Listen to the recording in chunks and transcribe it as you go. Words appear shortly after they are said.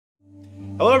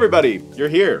Hello, everybody. You're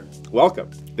here.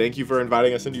 Welcome. Thank you for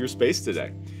inviting us into your space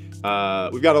today.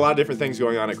 We've got a lot of different things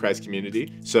going on at Christ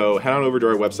Community, so head on over to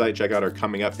our website, check out our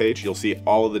coming up page. You'll see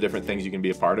all of the different things you can be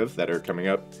a part of that are coming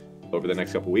up over the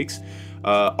next couple weeks.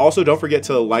 Also, don't forget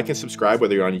to like and subscribe,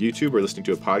 whether you're on YouTube or listening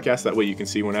to a podcast. That way you can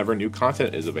see whenever new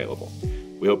content is available.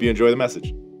 We hope you enjoy the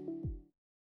message.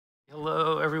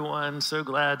 Hello, everyone. So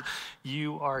glad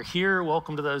you are here.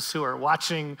 Welcome to those who are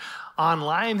watching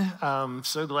online.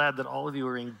 So glad that all of you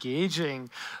are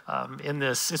engaging in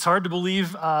this. It's hard to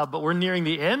believe, but we're nearing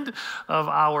the end of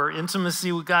our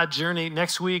Intimacy with God journey.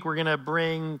 Next week, we're going to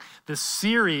bring this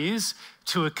series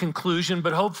to a conclusion,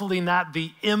 but hopefully not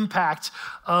the impact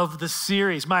of the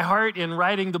series. My heart in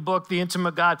writing the book, The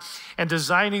Intimate God, and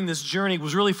designing this journey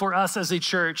was really for us as a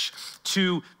church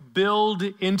to build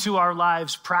into our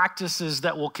lives practices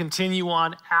that will continue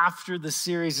on after the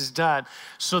series is done,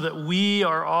 so that we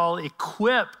are all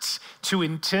equipped to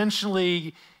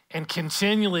intentionally and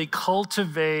continually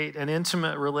cultivate an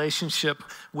intimate relationship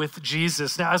with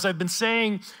Jesus. Now, as I've been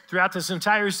saying throughout this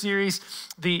entire series,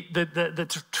 the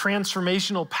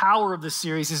transformational power of the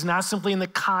series is not simply in the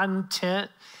content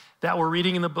that we're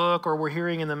reading in the book or we're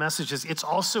hearing in the messages. It's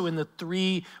also in the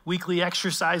 3 weekly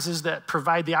exercises that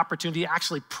provide the opportunity to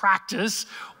actually practice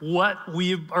what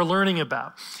we are learning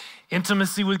about.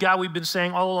 Intimacy with God, we've been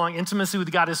saying all along, intimacy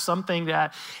with God is something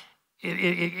that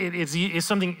it's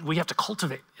something we have to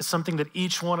cultivate. It's something that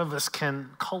each one of us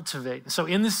can cultivate. So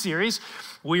in this series,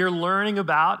 we are learning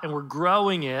about and we're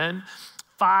growing in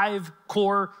 5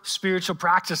 core spiritual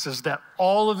practices that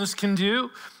all of us can do,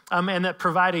 and that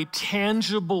provide a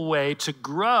tangible way to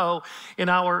grow in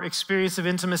our experience of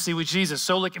intimacy with Jesus.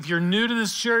 So like if you're new to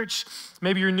this church,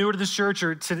 maybe you're newer to this church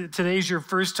or today's your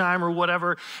first time or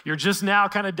whatever, you're just now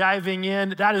kind of diving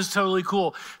in, that is totally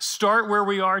cool. Start where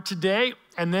we are today,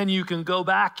 and then you can go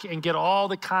back and get all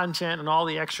the content and all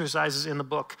the exercises in the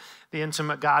book, The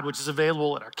Intimate God, which is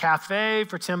available at our cafe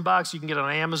for $10. You can get it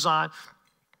on Amazon.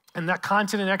 And that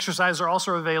content and exercise are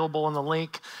also available on the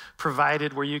link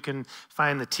provided where you can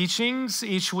find the teachings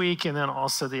each week and then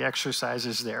also the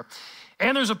exercises there.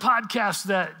 And there's a podcast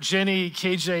that Jenny,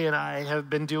 KJ, and I have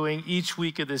been doing each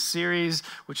week of this series,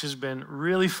 which has been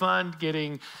really fun,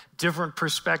 getting different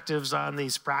perspectives on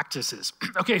these practices.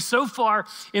 Okay, so far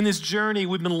in this journey,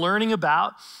 we've been learning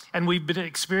about and we've been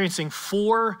experiencing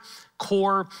 4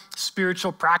 core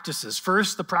spiritual practices.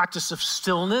 First, the practice of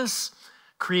stillness,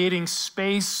 creating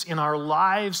space in our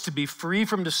lives to be free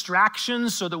from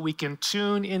distractions so that we can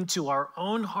tune into our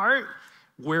own heart,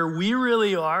 where we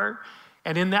really are,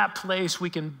 and in that place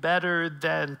we can better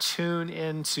then tune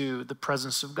into the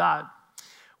presence of God.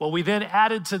 Well, we then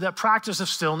added to that practice of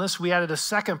stillness, we added a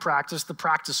second practice, the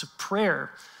practice of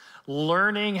prayer,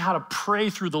 learning how to pray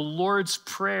through the Lord's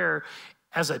Prayer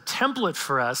as a template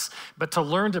for us, but to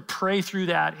learn to pray through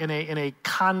that in a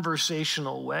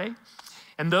conversational way.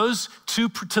 And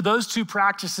to those two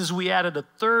practices, we added a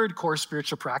third core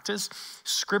spiritual practice,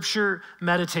 scripture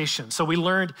meditation. So we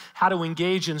learned how to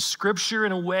engage in scripture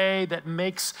in a way that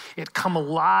makes it come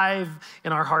alive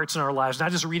in our hearts and our lives, not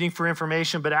just reading for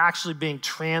information, but actually being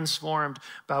transformed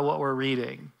by what we're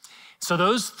reading. So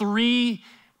those 3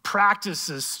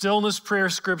 practices, stillness, prayer,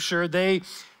 scripture, they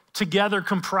together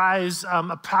comprise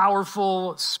a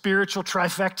powerful spiritual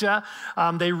trifecta.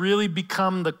 They really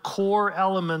become the core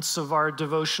elements of our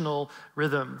devotional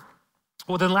rhythm.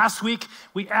 Well, then last week,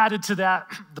 we added to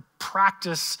that the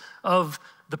practice of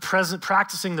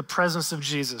practicing the presence of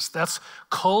Jesus. That's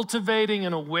cultivating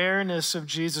an awareness of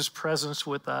Jesus' presence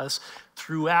with us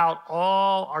throughout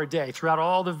all our day, throughout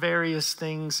all the various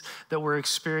things that we're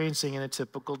experiencing in a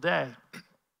typical day.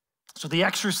 So the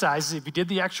exercises, if you did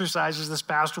the exercises this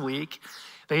past week,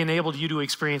 they enabled you to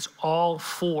experience all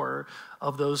 4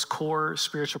 of those core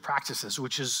spiritual practices,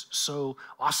 which is so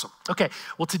awesome. Okay,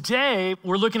 well today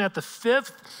we're looking at the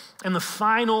 5th and the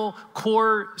final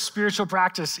core spiritual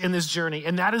practice in this journey,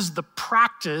 and that is the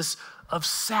practice of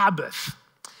Sabbath.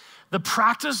 The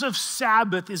practice of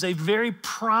Sabbath is a very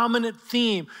prominent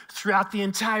theme throughout the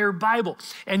entire Bible,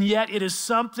 and yet it is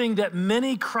something that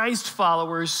many Christ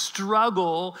followers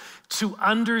struggle to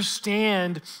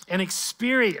understand and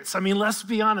experience. I mean, let's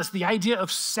be honest, the idea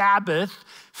of Sabbath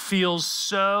feels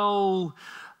so,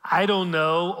 I don't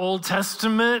know, Old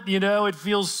Testament, it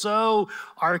feels so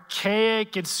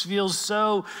archaic, it feels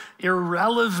so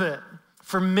irrelevant.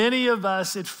 For many of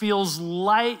us, it feels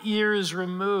light years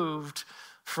removed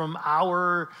from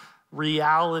our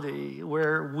reality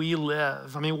where we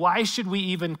live. I mean, why should we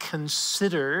even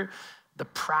consider the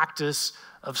practice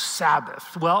of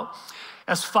Sabbath? Well,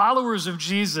 as followers of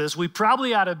Jesus, we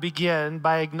probably ought to begin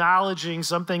by acknowledging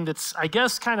something that's, I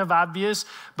guess, kind of obvious,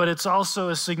 but it's also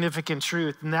a significant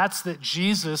truth, and that's that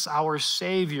Jesus, our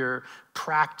Savior,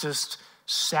 practiced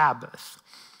Sabbath.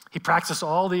 He practiced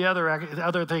all the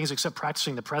other things except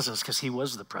practicing the presence, because he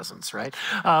was the presence, right?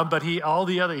 But he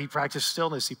practiced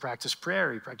stillness, he practiced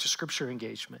prayer, he practiced scripture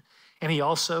engagement, and he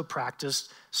also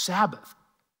practiced Sabbath.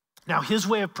 Now, his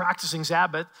way of practicing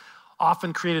Sabbath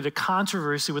often created a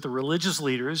controversy with the religious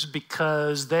leaders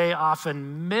because they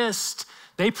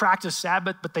practiced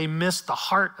Sabbath, but they missed the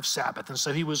heart of Sabbath. And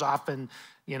so he was often,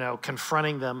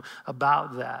 confronting them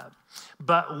about that.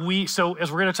 So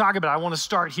as we're going to talk about, I want to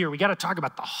start here. We got to talk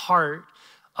about the heart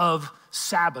of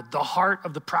Sabbath, the heart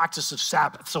of the practice of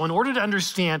Sabbath. So in order to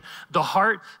understand the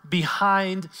heart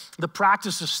behind the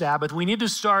practice of Sabbath, we need to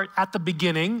start at the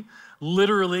beginning.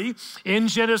 Literally, in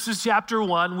Genesis chapter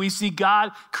 1, we see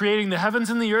God creating the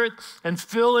heavens and the earth and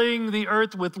filling the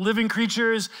earth with living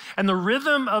creatures. And the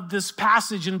rhythm of this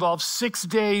passage involves 6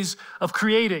 days of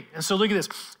creating. And so look at this.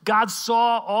 God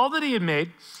saw all that he had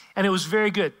made, and it was very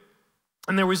good.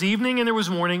 And there was evening and there was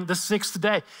morning, the sixth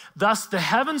day. Thus the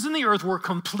heavens and the earth were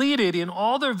completed in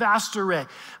all their vast array.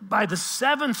 By the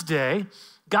seventh day,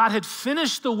 God had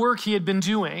finished the work he had been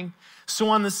doing. So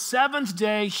on the seventh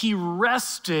day, he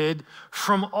rested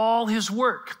from all his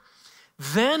work.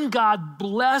 Then God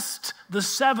blessed the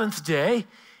seventh day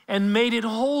and made it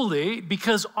holy,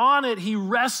 because on it he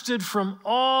rested from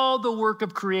all the work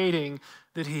of creating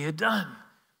that he had done.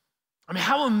 I mean,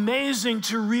 how amazing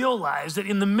to realize that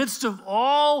in the midst of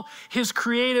all his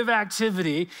creative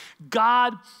activity,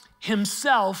 God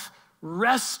himself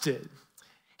rested.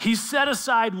 He set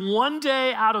aside 1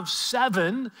 day out of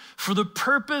 7 for the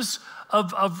purpose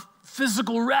of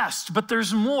physical rest. But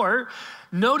there's more.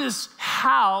 Notice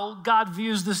how God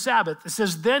views the Sabbath. It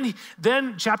says, then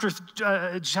chapter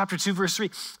 2, verse 3,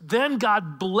 then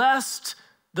God blessed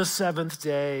the seventh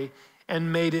day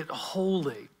and made it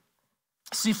holy.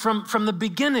 See, from the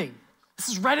beginning, this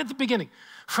is right at the beginning.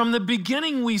 From the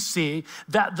beginning, we see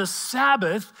that the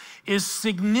Sabbath is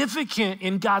significant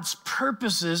in God's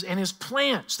purposes and his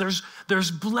plans.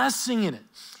 There's blessing in it.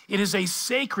 It is a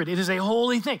sacred, it is a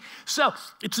holy thing. So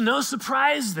it's no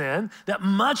surprise then that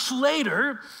much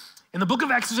later in the book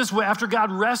of Exodus, after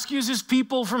God rescues his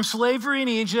people from slavery in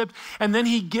Egypt, and then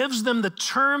he gives them the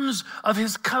terms of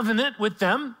his covenant with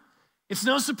them, it's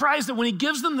no surprise that when he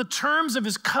gives them the terms of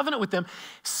his covenant with them,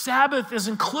 Sabbath is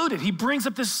included. He brings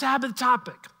up this Sabbath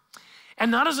topic.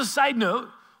 And not as a side note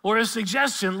or a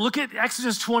suggestion, look at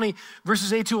Exodus 20,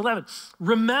 verses 8 to 11.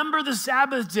 Remember the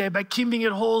Sabbath day by keeping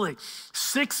it holy.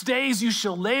 6 days you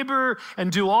shall labor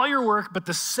and do all your work, but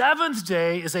the seventh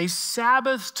day is a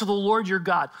Sabbath to the Lord your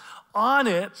God. On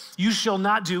it, you shall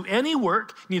not do any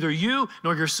work, neither you,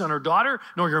 nor your son or daughter,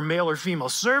 nor your male or female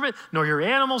servant, nor your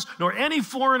animals, nor any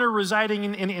foreigner residing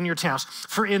in your towns.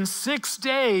 For in 6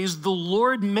 days, the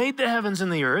Lord made the heavens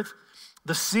and the earth,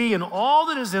 the sea and all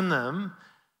that is in them,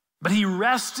 but he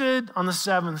rested on the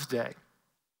seventh day.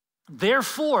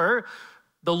 Therefore,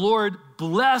 the Lord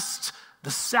blessed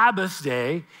the Sabbath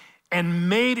day and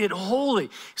made it holy.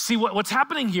 See, what's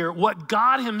happening here, what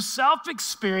God himself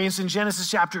experienced in Genesis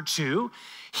chapter 2,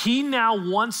 he now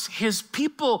wants his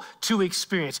people to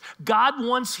experience. God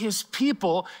wants his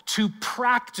people to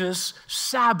practice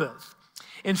Sabbath.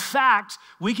 In fact,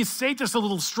 we could state this a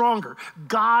little stronger.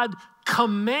 God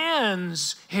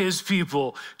commands his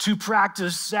people to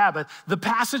practice Sabbath. The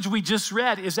passage we just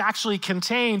read is actually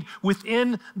contained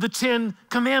within the 10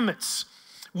 Commandments,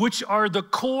 which are the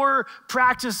core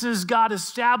practices God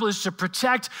established to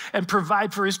protect and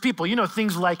provide for his people. You know,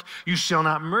 things like you shall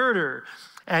not murder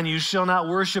and you shall not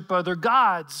worship other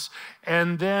gods,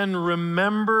 and then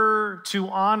remember to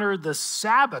honor the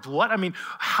Sabbath. What? I mean,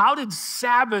 how did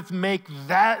Sabbath make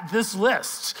this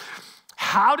list?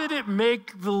 How did it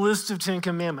make the list of 10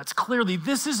 Commandments? Clearly,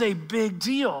 this is a big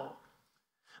deal.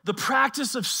 The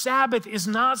practice of Sabbath is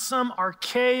not some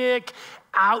archaic,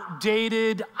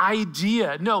 outdated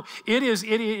idea. No,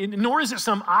 nor is it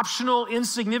some optional,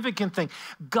 insignificant thing.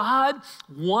 God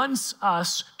wants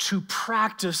us to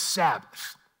practice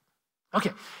Sabbath.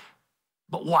 Okay,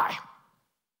 but why?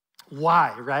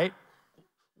 Why, right?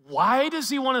 Why does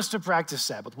he want us to practice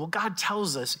Sabbath? Well, God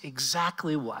tells us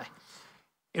exactly why.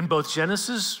 In both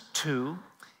Genesis 2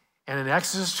 and in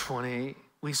Exodus 20,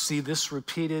 we see this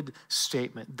repeated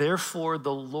statement. Therefore,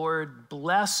 the Lord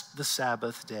blessed the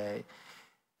Sabbath day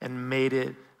and made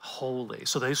it holy.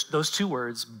 So those two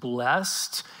words,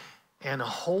 blessed and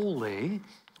holy,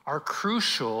 are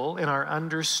crucial in our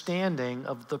understanding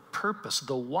of the purpose,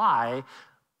 the why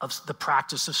of the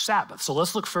practice of Sabbath. So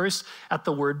let's look first at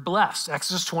the word blessed.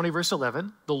 Exodus 20, verse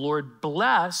 11, the Lord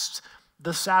blessed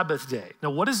the Sabbath day. Now,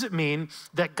 what does it mean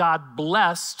that God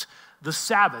blessed the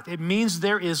Sabbath? It means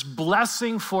there is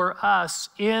blessing for us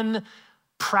in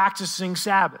practicing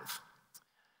Sabbath.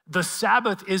 The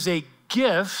Sabbath is a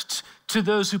gift to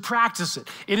those who practice it.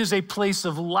 It is a place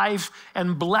of life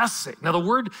and blessing. Now, the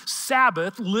word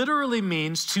Sabbath literally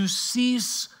means to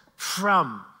cease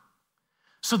from.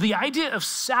 So the idea of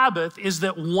Sabbath is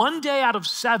that one day out of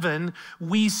 7,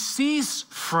 we cease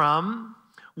from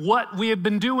what we have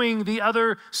been doing the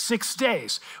other 6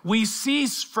 days. We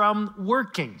cease from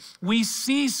working. We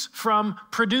cease from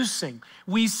producing.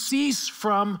 We cease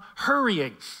from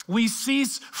hurrying. We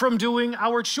cease from doing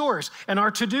our chores and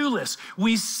our to-do list.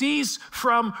 We cease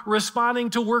from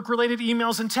responding to work-related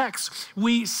emails and texts.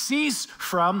 We cease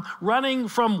from running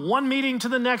from one meeting to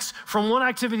the next, from one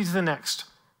activity to the next.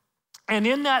 And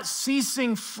in that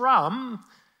ceasing from,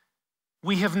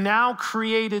 we have now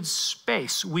created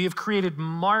space. We have created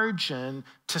margin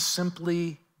to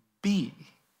simply be,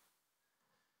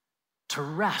 to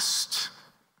rest,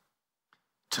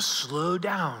 to slow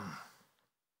down,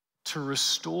 to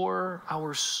restore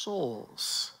our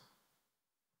souls.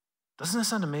 Doesn't that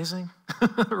sound amazing?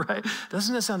 Right?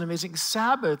 Doesn't that sound amazing?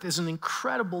 Sabbath is an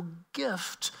incredible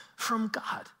gift from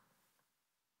God.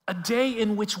 A day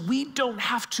in which we don't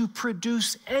have to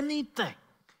produce anything.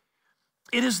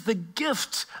 It is the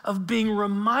gift of being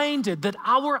reminded that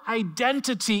our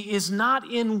identity is not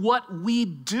in what we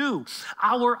do.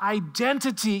 Our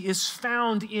identity is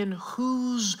found in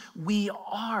whose we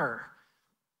are.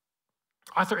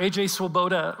 Author A.J.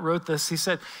 Swoboda wrote this. He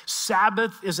said,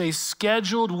 Sabbath is a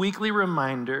scheduled weekly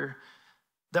reminder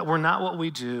that we're not what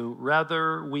we do.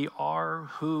 Rather, we are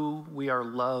who we are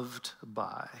loved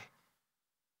by.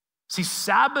 See,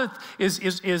 Sabbath is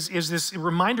this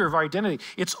reminder of our identity.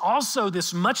 It's also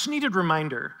this much-needed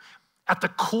reminder at the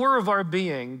core of our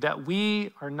being that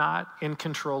we are not in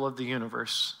control of the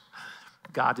universe.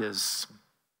 God is.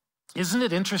 Isn't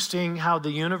it interesting how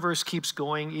the universe keeps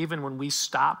going even when we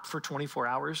stop for 24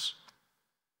 hours?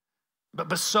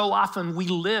 But so often we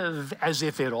live as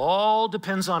if it all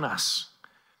depends on us.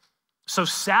 So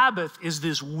Sabbath is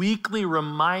this weekly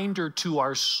reminder to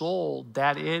our soul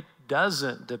that it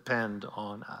doesn't depend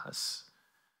on us.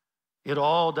 It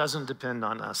all doesn't depend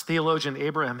on us. Theologian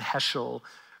Abraham Heschel,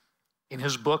 in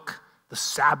his book, The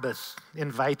Sabbath,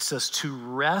 invites us to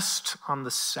rest on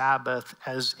the Sabbath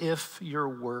as if your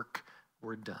work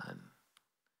were done.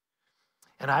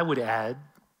 And I would add,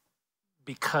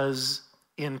 because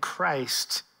in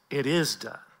Christ, it is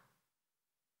done.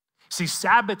 See,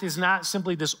 Sabbath is not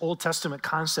simply this Old Testament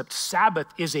concept. Sabbath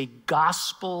is a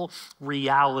gospel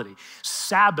reality.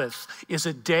 Sabbath is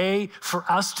a day for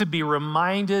us to be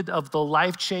reminded of the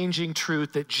life-changing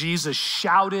truth that Jesus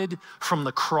shouted from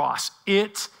the cross.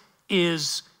 It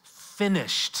is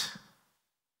finished.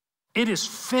 It is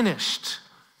finished.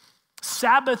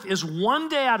 Sabbath is one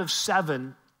day out of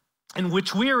 7 in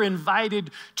which we are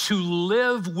invited to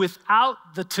live without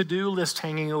the to-do list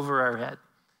hanging over our head.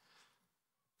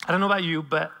 I don't know about you,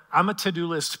 but I'm a to-do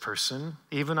list person,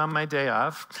 even on my day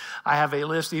off. I have a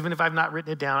list, even if I've not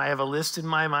written it down, I have a list in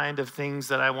my mind of things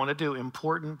that I want to do,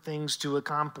 important things to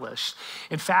accomplish.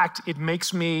 In fact, it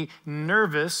makes me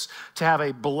nervous to have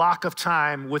a block of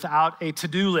time without a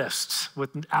to-do list,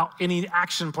 without any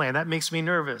action plan. That makes me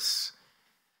nervous.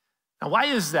 Now, why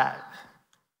is that?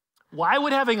 Why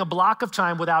would having a block of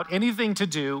time without anything to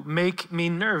do make me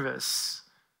nervous?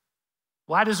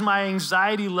 Why does my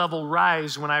anxiety level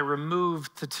rise when I remove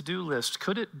the to-do list?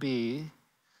 Could it be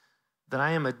that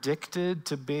I am addicted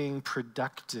to being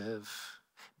productive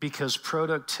because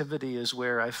productivity is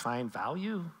where I find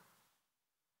value?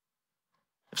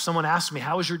 If someone asks me,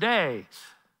 how was your day?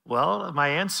 Well, my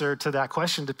answer to that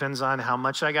question depends on how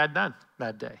much I got done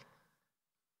that day.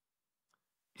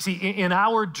 See, in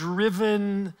our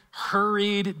driven,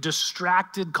 hurried,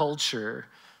 distracted culture,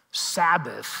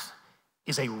 Sabbath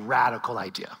is a radical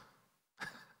idea.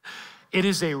 It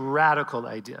is a radical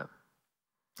idea.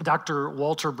 Dr.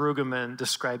 Walter Brueggemann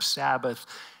describes Sabbath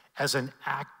as an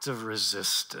act of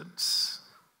resistance.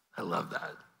 I love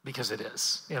that because it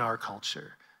is in our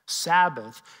culture.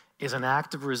 Sabbath is an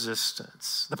act of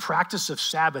resistance. The practice of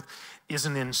Sabbath is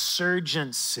an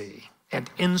insurgency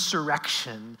and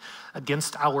insurrection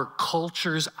against our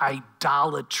culture's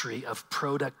idolatry of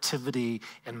productivity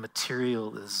and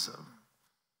materialism.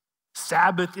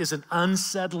 Sabbath is an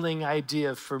unsettling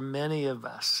idea for many of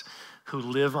us who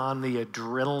live on the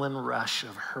adrenaline rush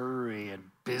of hurry and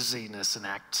busyness and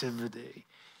activity,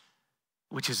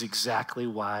 which is exactly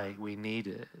why we need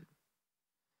it.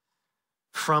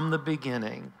 From the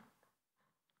beginning,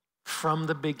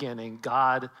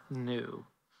 God knew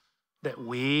that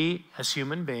we, as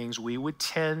human beings, we would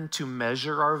tend to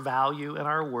measure our value and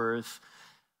our worth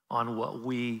on what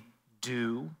we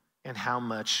do and how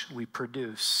much we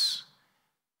produce.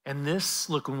 And this,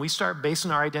 look, when we start basing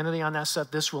our identity on that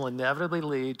stuff, this will inevitably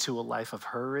lead to a life of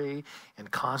hurry and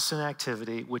constant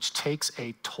activity, which takes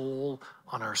a toll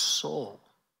on our soul.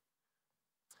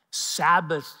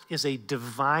 Sabbath is a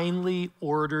divinely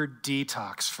ordered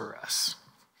detox for us.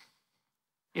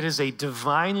 It is a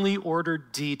divinely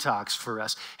ordered detox for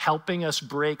us, helping us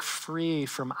break free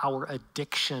from our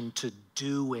addiction to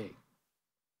doing.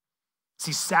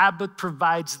 See, Sabbath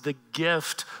provides the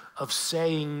gift of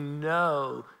saying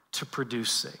no to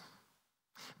producing,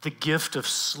 the gift of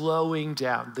slowing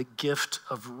down, the gift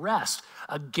of rest.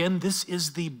 Again, this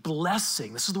is the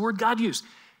blessing. This is the word God used.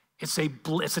 It's a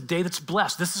day that's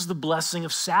blessed. This is the blessing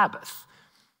of Sabbath.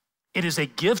 It is a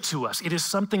gift to us. It is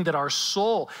something that our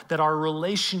soul, that our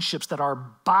relationships, that our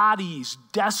bodies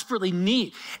desperately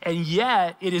need. And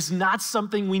yet, it is not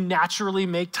something we naturally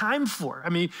make time for. I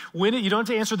mean, you don't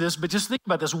have to answer this, but just think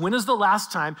about this. When is the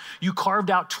last time you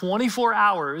carved out 24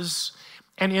 hours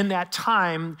and in that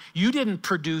time, you didn't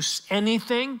produce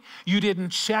anything? You didn't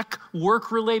check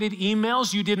work-related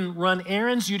emails? You didn't run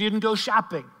errands? You didn't go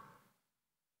shopping?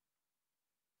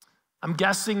 I'm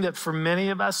guessing that for many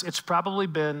of us, it's probably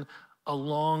been a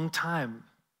long time.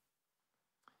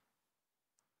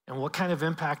 And what kind of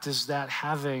impact is that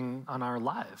having on our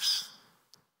lives?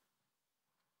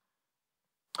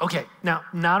 Okay, now,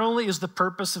 not only is the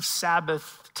purpose of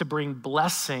Sabbath to bring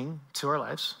blessing to our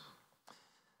lives,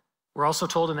 we're also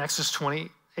told in Exodus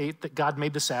 28 that God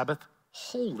made the Sabbath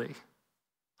holy.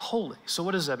 Holy. So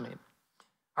what does that mean?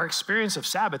 Our experience of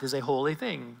Sabbath is a holy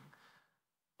thing.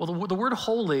 Well, the word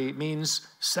holy means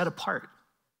set apart.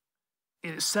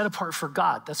 It is set apart for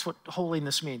God. That's what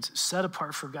holiness means, set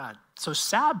apart for God. So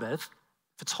Sabbath,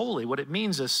 if it's holy, what it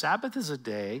means is Sabbath is a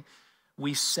day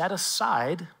we set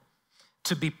aside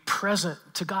to be present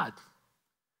to God,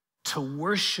 to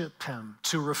worship him,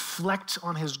 to reflect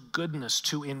on his goodness,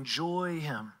 to enjoy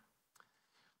him.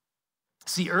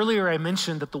 See, earlier I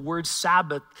mentioned that the word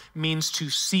Sabbath means to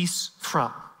cease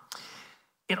from.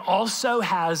 It also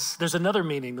there's another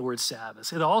meaning, the word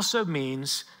Sabbath. It also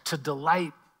means to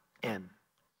delight in.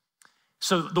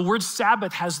 So the word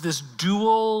Sabbath has this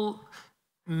dual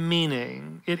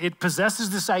meaning. It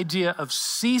possesses this idea of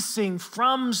ceasing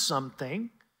from something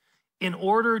in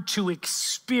order to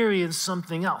experience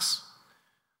something else,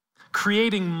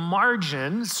 creating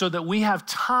margin so that we have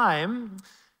time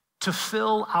to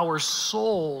fill our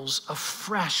souls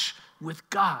afresh with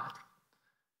God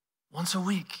once a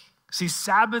week. See,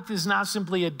 Sabbath is not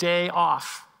simply a day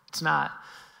off. It's not.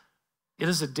 It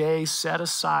is a day set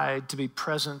aside to be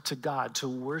present to God, to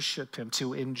worship him,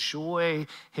 to enjoy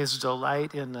his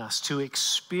delight in us, to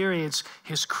experience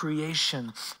his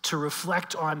creation, to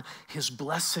reflect on his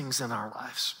blessings in our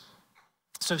lives.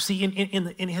 So see,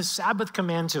 in his Sabbath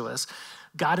command to us,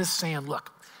 God is saying,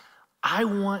 look, I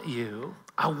want you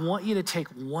to take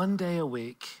one day a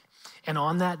week, and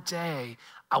on that day,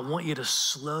 I want you to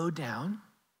slow down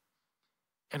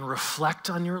and reflect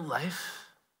on your life.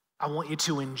 I want you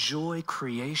to enjoy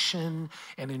creation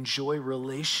and enjoy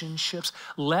relationships.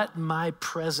 Let my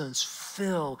presence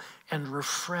fill and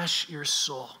refresh your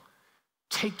soul.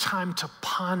 Take time to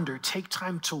ponder, take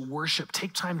time to worship,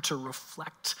 take time to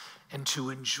reflect and to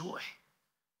enjoy.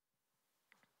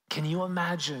 Can you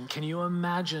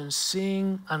imagine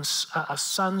seeing a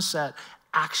sunset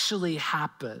actually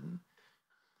happen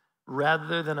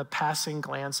rather than a passing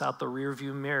glance out the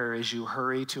rearview mirror as you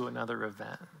hurry to another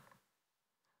event?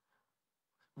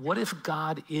 What if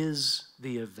God is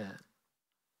the event?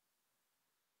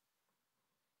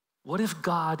 What if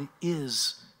God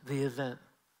is the event?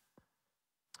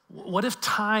 What if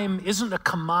time isn't a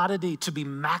commodity to be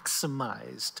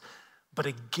maximized, but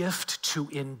a gift to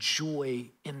enjoy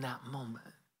in that moment?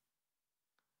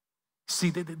 See,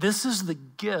 this is the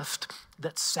gift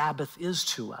that Sabbath is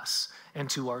to us and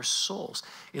to our souls.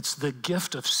 It's the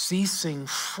gift of ceasing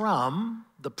from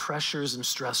the pressures and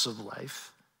stress of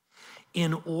life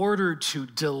in order to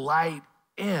delight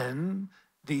in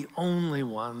the only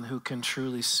one who can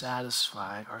truly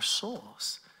satisfy our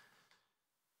souls.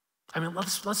 I mean,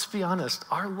 let's be honest.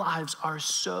 Our lives are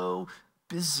so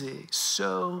busy,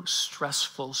 so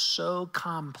stressful, so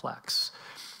complex.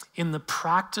 In the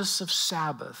practice of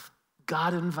Sabbath,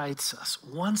 God invites us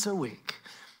once a week.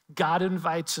 God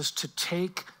invites us to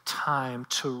take time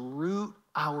to root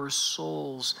our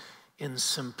souls in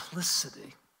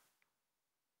simplicity,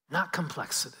 not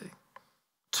complexity,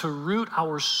 to root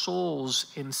our souls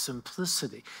in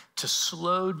simplicity, to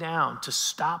slow down, to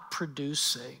stop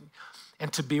producing,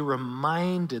 and to be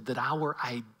reminded that our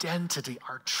identity,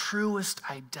 our truest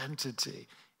identity,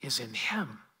 is in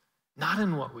him, not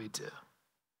in what we do.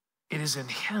 It is in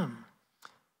him.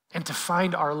 And to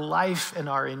find our life and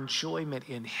our enjoyment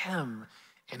in him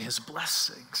and his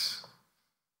blessings.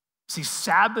 See,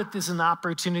 Sabbath is an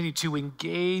opportunity to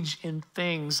engage in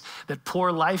things that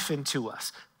pour life into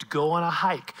us, to go on a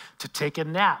hike, to take a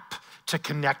nap, to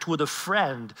connect with a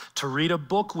friend, to read a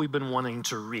book we've been wanting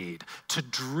to read, to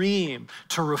dream,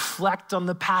 to reflect on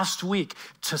the past week,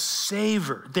 to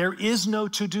savor. There is no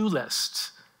to-do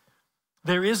list.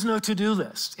 There is no to-do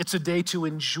list. It's a day to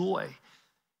enjoy.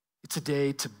 It's a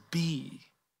day to be.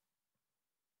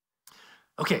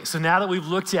 Okay, so now that we've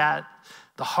looked at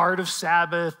the heart of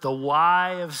Sabbath, the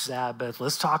why of Sabbath,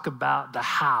 let's talk about the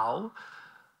how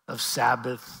of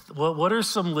Sabbath. What are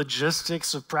some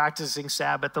logistics of practicing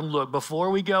Sabbath? And look,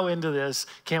 before we go into this,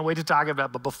 can't wait to talk about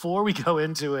it, but before we go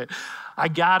into it, I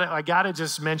gotta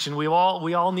just mention, we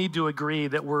all need to agree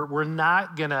that we're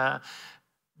not gonna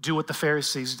do what the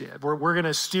Pharisees did. We're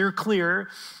gonna steer clear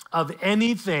of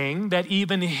anything that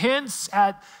even hints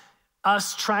at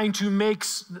us trying to make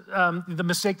the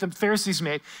mistake the Pharisees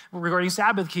made regarding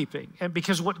Sabbath keeping. And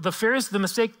because the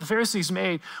mistake the Pharisees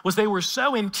made was they were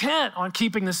so intent on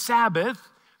keeping the Sabbath,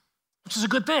 which is a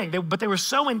good thing, but they were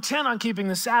so intent on keeping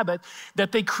the Sabbath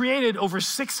that they created over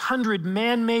 600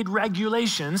 man-made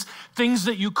regulations, things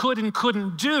that you could and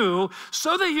couldn't do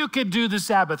so that you could do the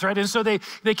Sabbath, right? And so they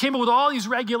came up with all these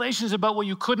regulations about what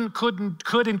you could and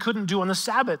couldn't do on the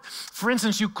Sabbath. For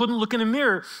instance, you couldn't look in a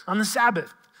mirror on the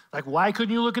Sabbath. Like, why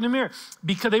couldn't you look in the mirror?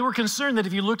 Because they were concerned that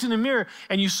if you looked in the mirror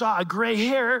and you saw a gray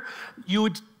hair, you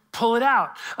would pull it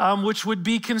out, which would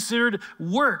be considered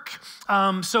work.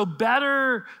 So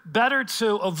better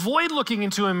to avoid looking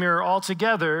into a mirror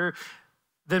altogether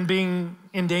than being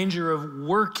in danger of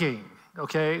working,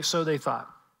 okay? So they thought.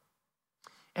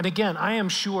 And again, I'm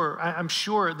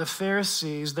sure the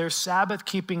Pharisees, their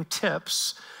Sabbath-keeping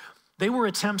tips, they were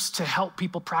attempts to help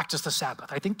people practice the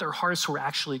Sabbath. I think their hearts were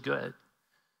actually good.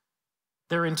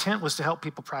 Their intent was to help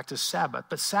people practice Sabbath.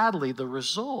 But sadly, the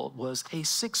result was a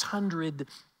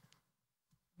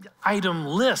 600-item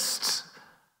list.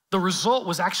 The result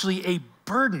was actually a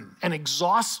burden, an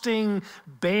exhausting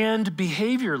banned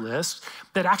behavior list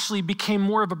that actually became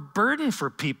more of a burden for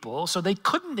people, so they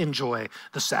couldn't enjoy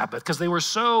the Sabbath because they were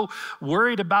so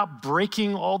worried about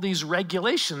breaking all these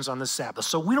regulations on the Sabbath.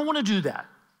 So we don't want to do that,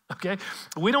 okay?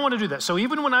 We don't want to do that. So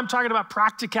even when I'm talking about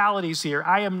practicalities here,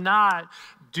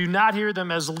 do not hear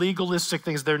them as legalistic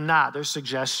things. They're not. They're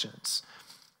suggestions.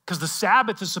 Because the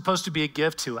Sabbath is supposed to be a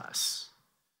gift to us.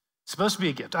 It's supposed to be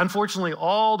a gift. Unfortunately,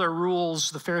 all their rules,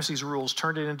 the Pharisees' rules,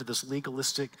 turned it into this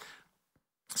legalistic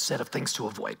set of things to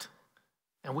avoid.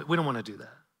 And we don't want to do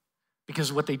that.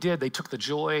 Because what they did, they took the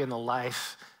joy and the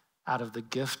life out of the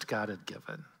gift God had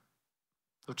given,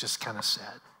 which is kind of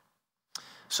sad.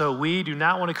 So we do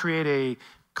not want to create a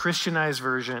Christianized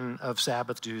version of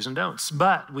Sabbath do's and don'ts.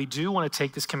 But we do want to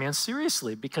take this command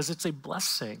seriously because it's a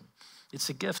blessing. It's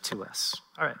a gift to us.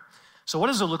 All right. So what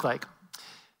does it look like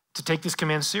to take this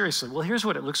command seriously? Well, here's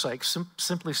what it looks like,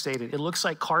 simply stated. It looks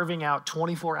like carving out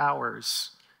 24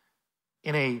 hours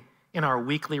in our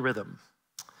weekly rhythm.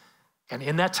 And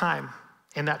in that time,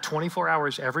 in that 24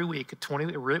 hours every week,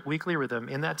 weekly rhythm,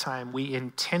 in that time, we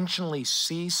intentionally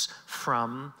cease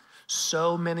from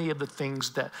so many of the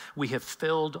things that we have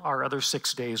filled our other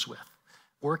 6 days with.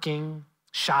 Working,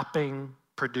 shopping,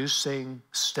 producing,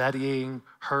 studying,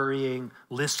 hurrying,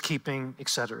 list keeping,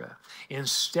 etc.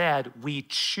 Instead, we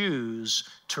choose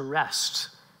to rest.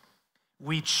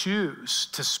 We choose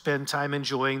to spend time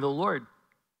enjoying the Lord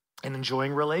and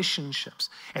enjoying relationships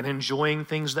and enjoying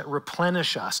things that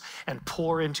replenish us and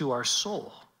pour into our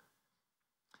soul.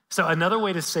 So another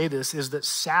way to say this is that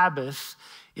Sabbath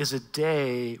is a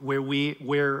day where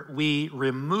we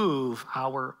remove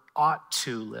our ought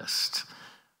to list.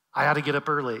 I ought to get up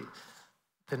early.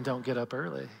 Then don't get up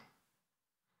early.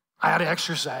 I ought to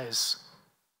exercise.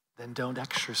 Then don't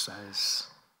exercise.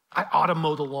 I ought to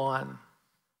mow the lawn.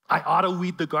 I ought to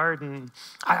weed the garden.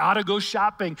 I ought to go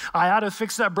shopping. I ought to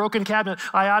fix that broken cabinet.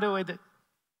 I ought to,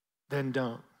 then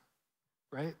don't,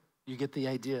 right? You get the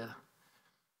idea.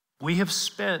 We have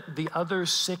spent the other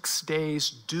 6 days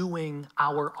doing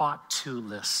our ought to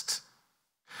list.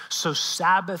 So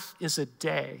Sabbath is a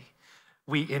day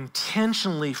we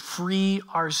intentionally free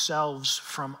ourselves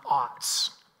from oughts.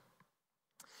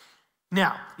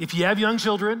 Now, if you have young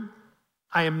children,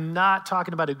 I am not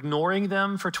talking about ignoring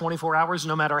them for 24 hours,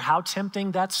 no matter how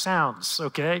tempting that sounds,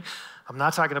 okay? I'm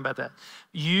not talking about that.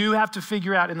 You have to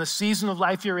figure out in the season of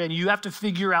life you're in, you have to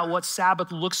figure out what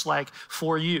Sabbath looks like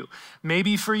for you.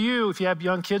 Maybe for you, if you have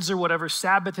young kids or whatever,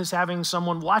 Sabbath is having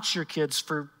someone watch your kids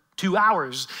for 2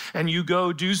 hours and you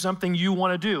go do something you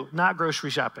want to do, not grocery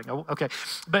shopping. Okay.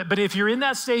 But if you're in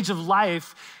that stage of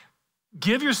life,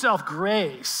 give yourself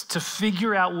grace to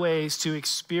figure out ways to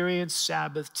experience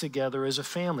Sabbath together as a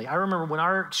family. I remember when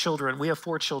our children, we have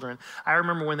 4 children, I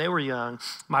remember when they were young,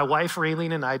 my wife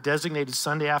Raylene and I designated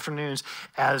Sunday afternoons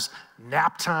as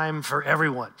nap time for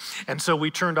everyone. And so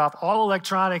we turned off all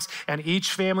electronics and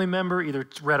each family member either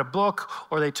read a book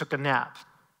or they took a nap.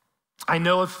 I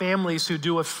know of families who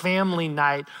do a family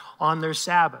night on their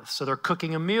Sabbath. So they're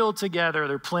cooking a meal together,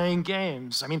 they're playing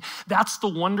games. I mean, that's the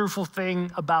wonderful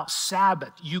thing about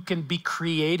Sabbath. You can be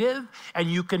creative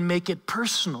and you can make it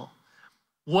personal.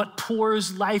 What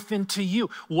pours life into you?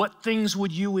 What things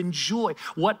would you enjoy?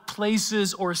 What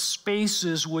places or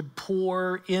spaces would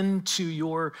pour into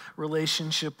your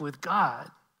relationship with God?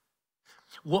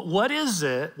 What is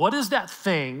it? What is that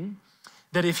thing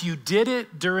that if you did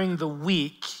it during the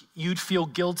week, you'd feel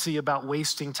guilty about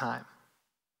wasting time?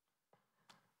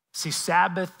 See,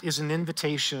 Sabbath is an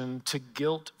invitation to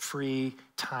guilt-free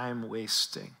time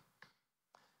wasting.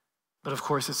 But of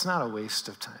course, it's not a waste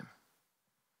of time.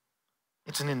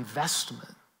 It's an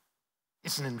investment.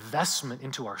 It's an investment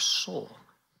into our soul.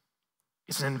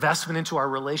 It's an investment into our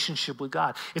relationship with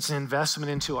God. It's an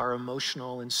investment into our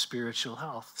emotional and spiritual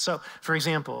health. So, for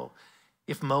example,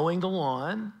 if mowing the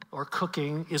lawn or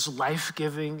cooking is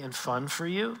life-giving and fun for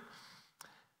you,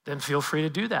 then feel free to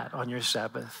do that on your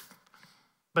Sabbath.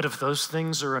 But if those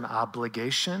things are an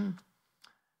obligation,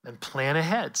 then plan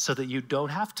ahead so that you don't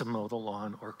have to mow the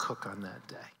lawn or cook on that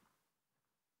day.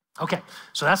 Okay,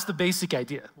 so that's the basic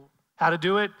idea. How to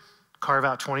do it? Carve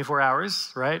out 24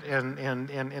 hours, right? And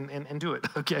do it,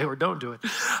 okay? Or don't do it.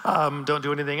 Don't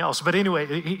do anything else. But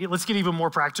anyway, let's get even more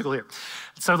practical here.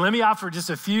 So let me offer just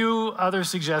a few other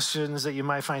suggestions that you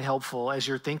might find helpful as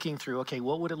you're thinking through, okay,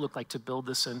 what would it look like to build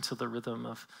this into the rhythm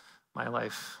of my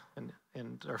life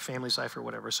and our family's life or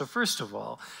whatever. So first of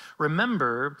all,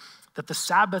 remember that the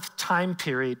Sabbath time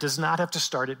period does not have to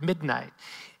start at midnight.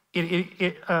 A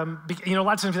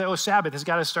lot of times we say, Sabbath has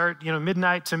got to start,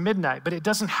 midnight to midnight, but it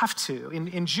doesn't have to.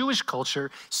 In Jewish culture,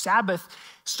 Sabbath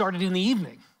started in the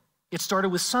evening. It started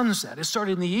with sunset. It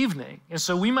started in the evening. And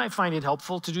so we might find it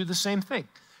helpful to do the same thing.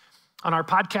 On our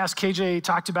podcast, KJ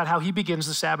talked about how he begins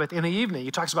the Sabbath in the evening. He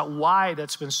talks about why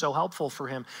that's been so helpful for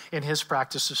him in his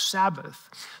practice of Sabbath.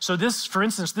 So this, for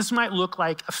instance, this might look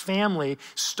like a family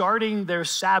starting their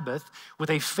Sabbath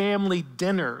with a family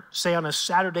dinner, say on a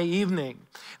Saturday evening,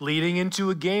 leading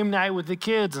into a game night with the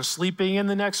kids and sleeping in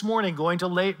the next morning, going to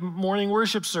late morning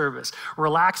worship service,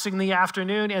 relaxing the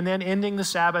afternoon, and then ending the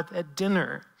Sabbath at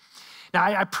dinner. Now,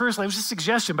 I personally, it was a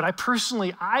suggestion, but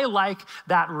I like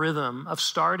that rhythm of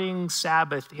starting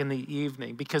Sabbath in the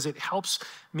evening because it helps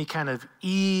me kind of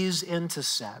ease into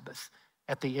Sabbath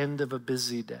at the end of a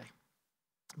busy day.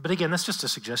 But again, that's just a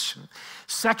suggestion.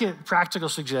 Second practical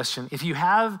suggestion, if you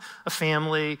have a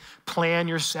family, plan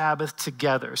your Sabbath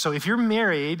together. So if you're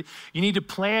married, you need to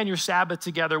plan your Sabbath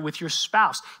together with your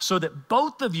spouse so that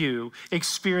both of you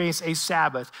experience a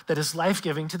Sabbath that is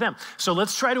life-giving to them. So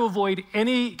let's try to avoid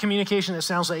any communication that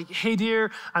sounds like, hey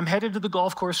dear, I'm headed to the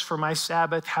golf course for my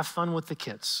Sabbath, have fun with the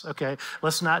kids, okay?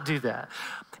 Let's not do that.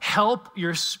 Help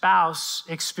your spouse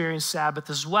experience Sabbath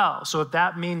as well. So if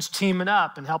that means teaming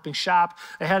up and helping shop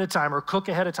ahead of time or cook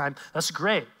ahead of time, that's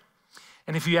great.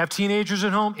 And if you have teenagers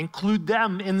at home, include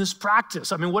them in this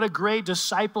practice. I mean, what a great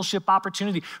discipleship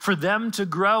opportunity for them to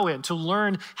grow in, to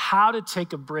learn how to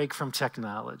take a break from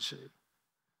technology,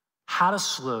 how to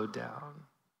slow down,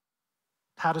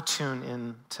 how to tune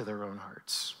in to their own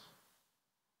hearts.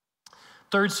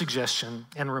 Third suggestion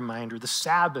and reminder, the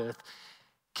Sabbath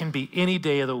can be any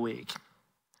day of the week.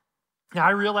 Now,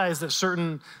 I realize that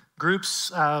certain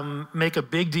groups make a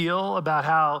big deal about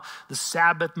how the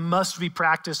Sabbath must be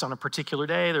practiced on a particular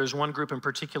day. There's one group in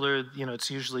particular, it's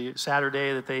usually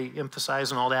Saturday that they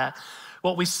emphasize and all that.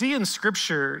 What we see in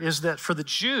Scripture is that for the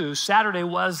Jews, Saturday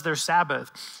was their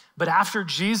Sabbath. But after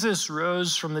Jesus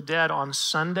rose from the dead on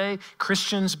Sunday,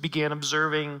 Christians began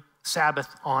observing Sabbath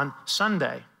on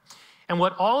Sunday. And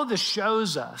what all of this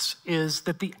shows us is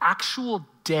that the actual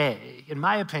day, in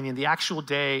my opinion, the actual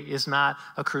day is not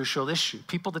a crucial issue.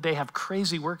 People today have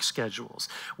crazy work schedules,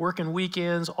 working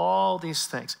weekends, all these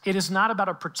things. It is not about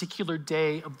a particular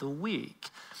day of the week.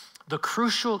 The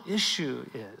crucial issue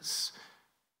is,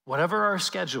 whatever our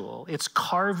schedule, it's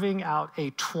carving out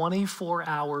a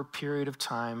 24-hour period of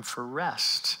time for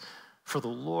rest, for the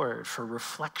Lord, for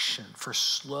reflection, for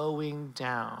slowing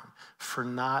down, for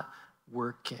not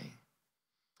working.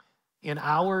 In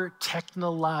our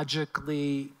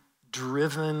technologically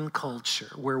driven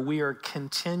culture, where we are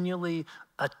continually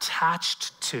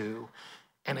attached to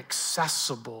and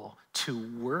accessible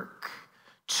to work,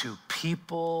 to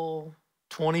people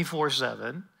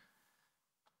 24/7,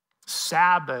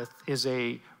 Sabbath is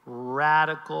a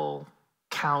radical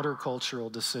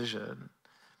countercultural decision.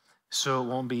 So it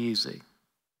won't be easy.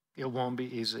 It won't be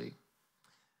easy,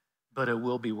 but it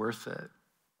will be worth it.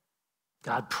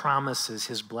 God promises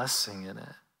his blessing in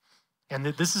it. And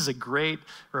this is a great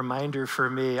reminder for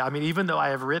me. I mean, even though I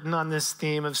have written on this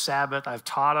theme of Sabbath, I've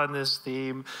taught on this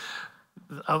theme,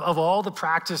 of all the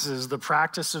practices, the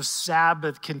practice of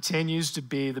Sabbath continues to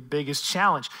be the biggest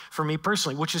challenge for me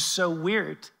personally, which is so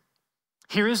weird.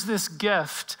 Here is this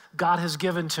gift God has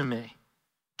given to me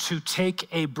to take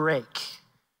a break,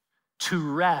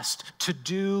 to rest, to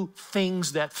do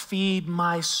things that feed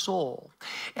my soul.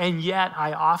 And yet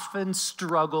I often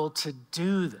struggle to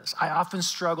do this. I often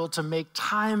struggle to make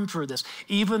time for this,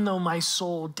 even though my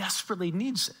soul desperately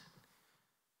needs it.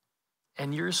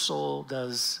 And your soul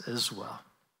does as well.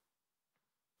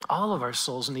 All of our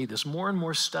souls need this. More and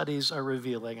more studies are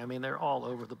revealing, I mean, they're all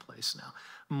over the place now.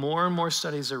 More and more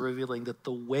studies are revealing that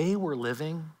the way we're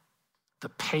living, the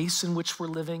pace in which we're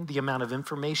living, the amount of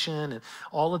information and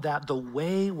all of that, the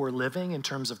way we're living in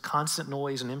terms of constant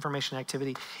noise and information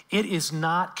activity, it is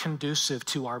not conducive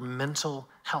to our mental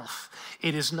health.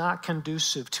 It is not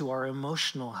conducive to our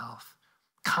emotional health.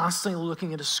 Constantly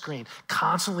looking at a screen,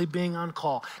 constantly being on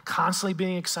call, constantly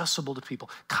being accessible to people,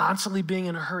 constantly being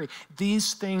in a hurry.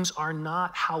 These things are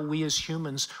not how we as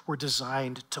humans were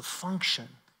designed to function.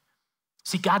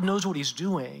 See, God knows what he's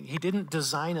doing. He didn't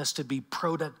design us to be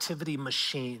productivity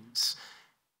machines,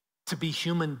 to be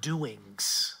human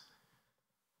doings.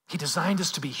 He designed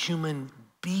us to be human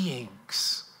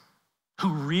beings who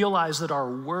realize that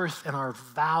our worth and our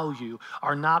value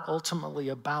are not ultimately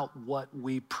about what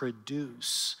we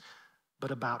produce,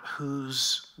 but about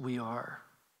whose we are.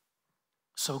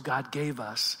 So God gave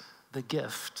us the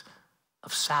gift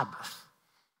of Sabbath.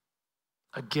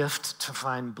 A gift to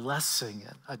find blessing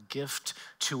in, a gift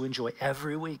to enjoy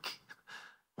every week,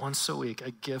 once a week,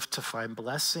 a gift to find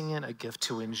blessing in, a gift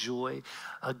to enjoy,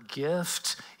 a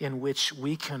gift in which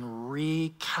we can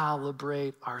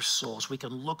recalibrate our souls. We can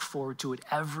look forward to it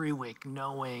every week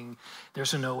knowing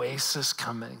there's an oasis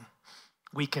coming.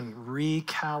 We can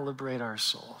recalibrate our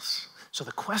souls. So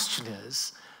the question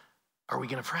is, are we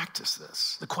going to practice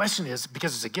this? The question is,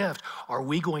 because it's a gift, are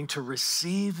we going to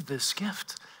receive this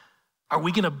gift? Are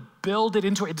we going to build it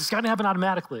into it? It's going to happen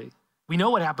automatically. We know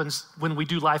what happens when we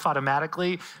do life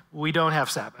automatically. We don't have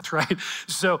Sabbath, right?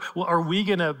 So are we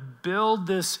going to build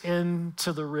this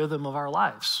into the rhythm of our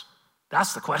lives?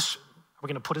 That's the question. We're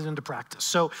going to put it into practice.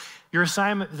 So your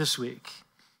assignment this week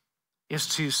is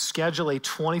to schedule a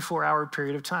 24-hour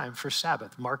period of time for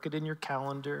Sabbath. Mark it in your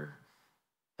calendar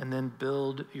and then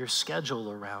build your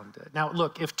schedule around it. Now,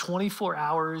 look, if 24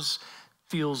 hours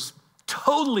feels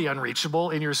totally unreachable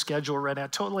in your schedule right now,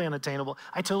 totally unattainable,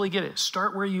 I totally get it.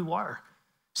 Start where you are.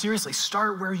 Seriously,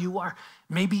 start where you are.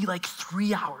 Maybe like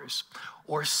 3 hours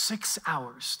or 6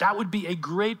 hours. That would be a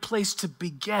great place to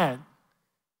begin,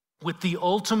 with the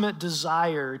ultimate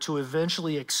desire to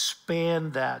eventually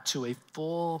expand that to a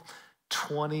full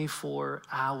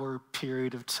 24-hour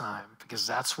period of time, because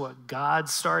that's what God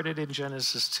started in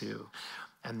Genesis 2,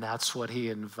 and that's what he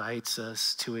invites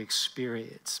us to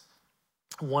experience.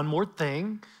 One more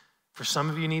thing, for some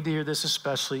of you need to hear this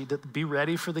especially, that be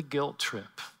ready for the guilt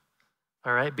trip,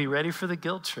 all right? Be ready for the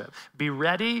guilt trip. Be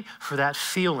ready for that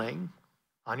feeling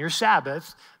on your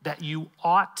Sabbath that you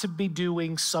ought to be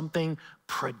doing something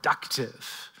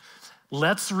productive.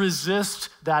 Let's resist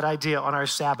that idea on our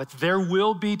Sabbath. There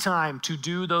will be time to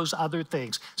do those other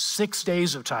things, 6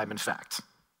 days of time, in fact.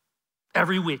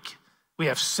 Every week, we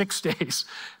have 6 days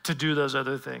to do those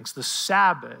other things. The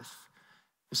Sabbath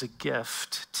is a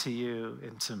gift to you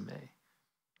and to me.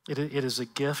 It is a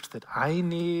gift that I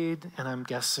need, and I'm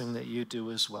guessing that you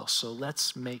do as well. So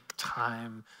let's make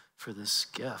time for this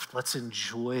gift. Let's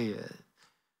enjoy it.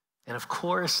 And of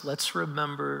course, let's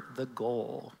remember the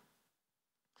goal.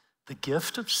 The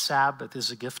gift of Sabbath is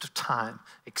a gift of time,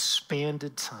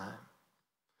 expanded time,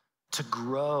 to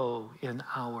grow in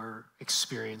our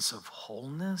experience of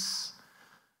wholeness,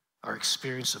 our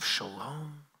experience of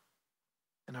shalom,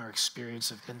 and our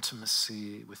experience of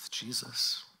intimacy with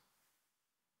Jesus.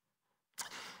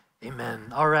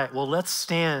 Amen. All right, well, let's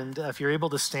stand. If you're able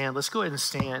to stand, let's go ahead and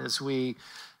stand as we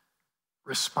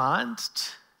respond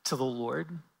to the Lord.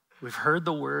 We've heard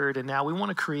the word, and now we want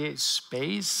to create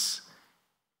space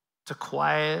to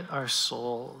quiet our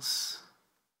souls,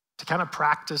 to kind of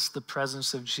practice the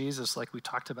presence of Jesus like we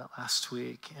talked about last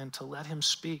week, and to let him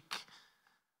speak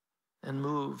and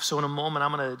move. So in a moment,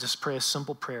 I'm going to just pray a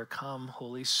simple prayer. Come,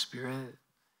 Holy Spirit.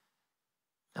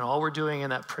 And all we're doing in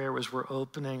that prayer is we're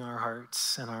opening our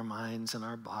hearts and our minds and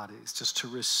our bodies just to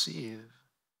receive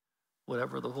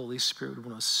whatever the Holy Spirit would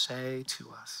want to say to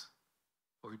us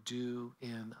or do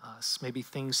in us. Maybe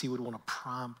things he would want to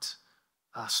prompt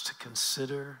us to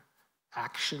consider,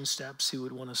 action steps he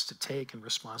would want us to take in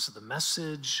response to the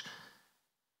message,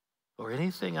 or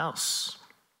anything else.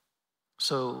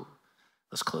 So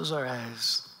let's close our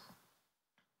eyes.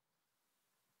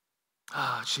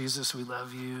 Jesus, we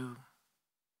love you.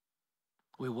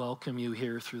 We welcome you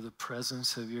here through the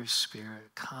presence of your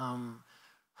Spirit. Come,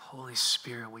 Holy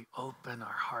Spirit, we open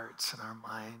our hearts and our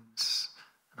minds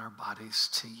and our bodies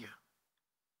to you.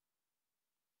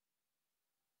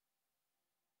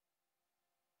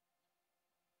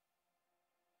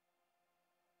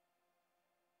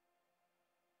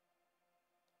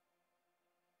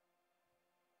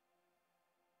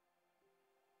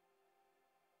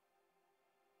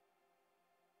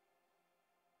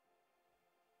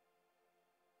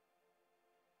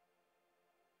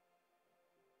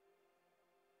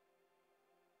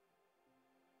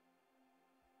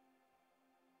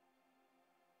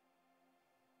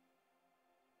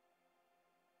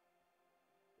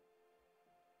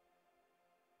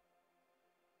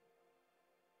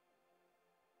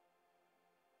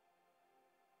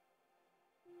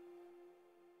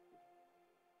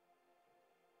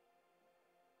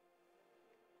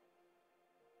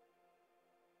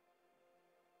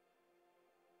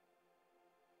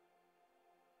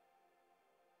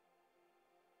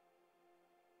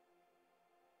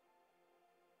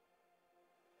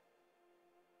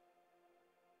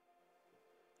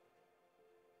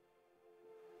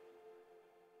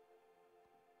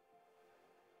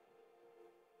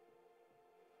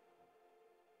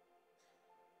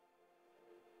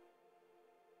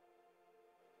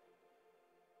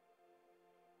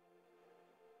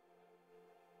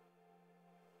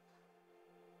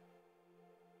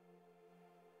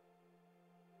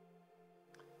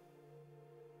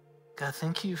 God,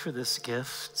 thank you for this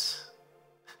gift.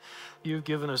 You've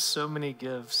given us so many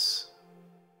gifts,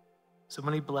 so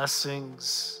many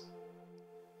blessings.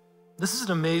 This is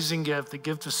an amazing gift, the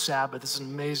gift of Sabbath. This is an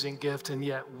amazing gift, and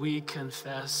yet we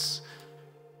confess,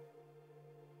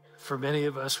 for many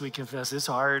of us, we confess it's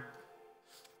hard.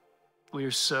 We are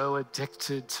so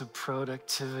addicted to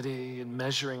productivity and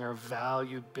measuring our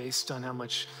value based on how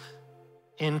much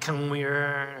income we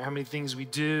earn, or how many things we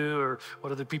do, or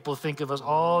what other people think of us,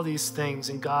 all these things.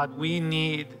 And God, we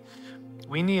need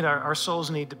our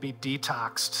souls need to be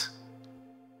detoxed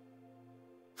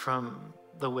from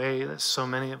the way that so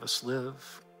many of us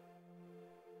live.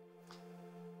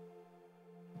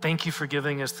 Thank you for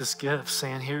giving us this gift,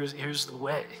 saying, here's the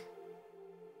way.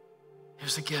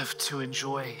 Here's a gift to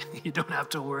enjoy. You don't have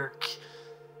to work.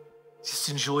 Just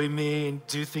enjoy me and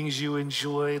do things you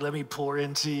enjoy. Let me pour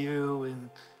into you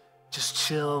and just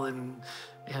chill and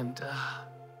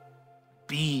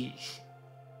be.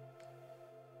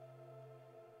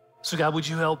 So God, would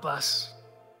you help us?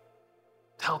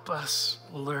 Help us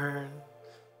learn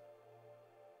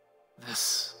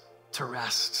this, to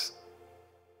rest.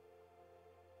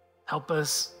 Help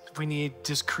us. We need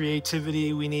just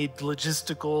creativity. We need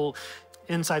logistical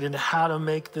insight into how to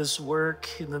make this work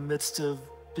in the midst of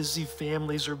busy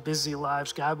families or busy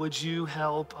lives. God, would you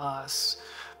help us?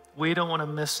 We don't want to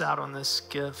miss out on this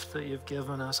gift that you've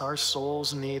given us. Our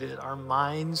souls need it. Our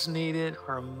minds need it.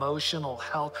 Our emotional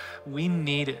health, we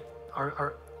need it.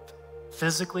 Our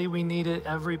physically, we need it.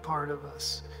 Every part of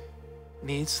us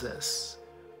needs this.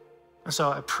 And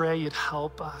so I pray you'd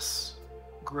help us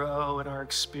grow in our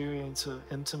experience of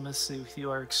intimacy with you,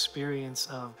 our experience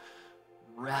of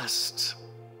rest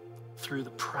through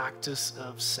the practice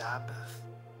of Sabbath.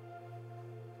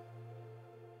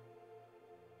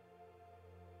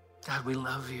 God, we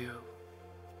love you.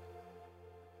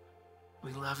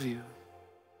 We love you.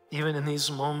 Even in these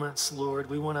moments, Lord,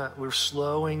 we're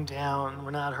slowing down.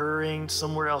 We're not hurrying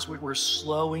somewhere else. We're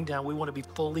slowing down. We want to be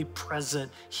fully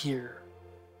present here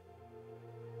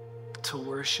to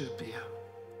worship you,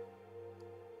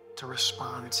 to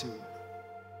respond to you.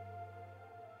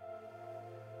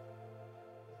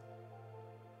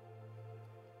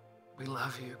 We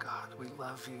love you, God. We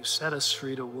love you. Set us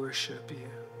free to worship you,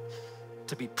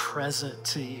 to be present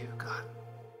to you, God.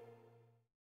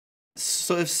 So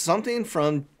So if something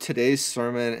from today's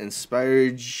sermon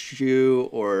inspired you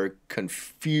or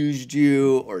confused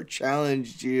you or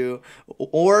challenged you,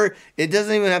 or it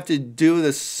doesn't even have to do with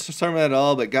the sermon at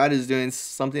all, but God is doing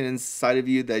something inside of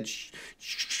you that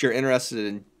you're interested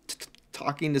in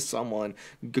talking to someone,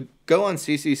 go on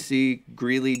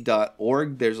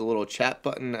cccgreeley.org. There's a little chat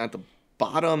button at the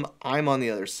bottom. I'm on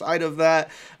the other side of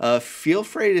that. Feel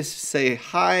free to say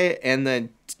hi and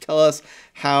then tell us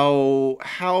how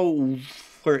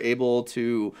we're able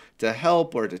to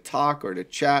help or to talk or to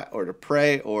chat or to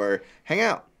pray or hang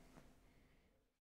out.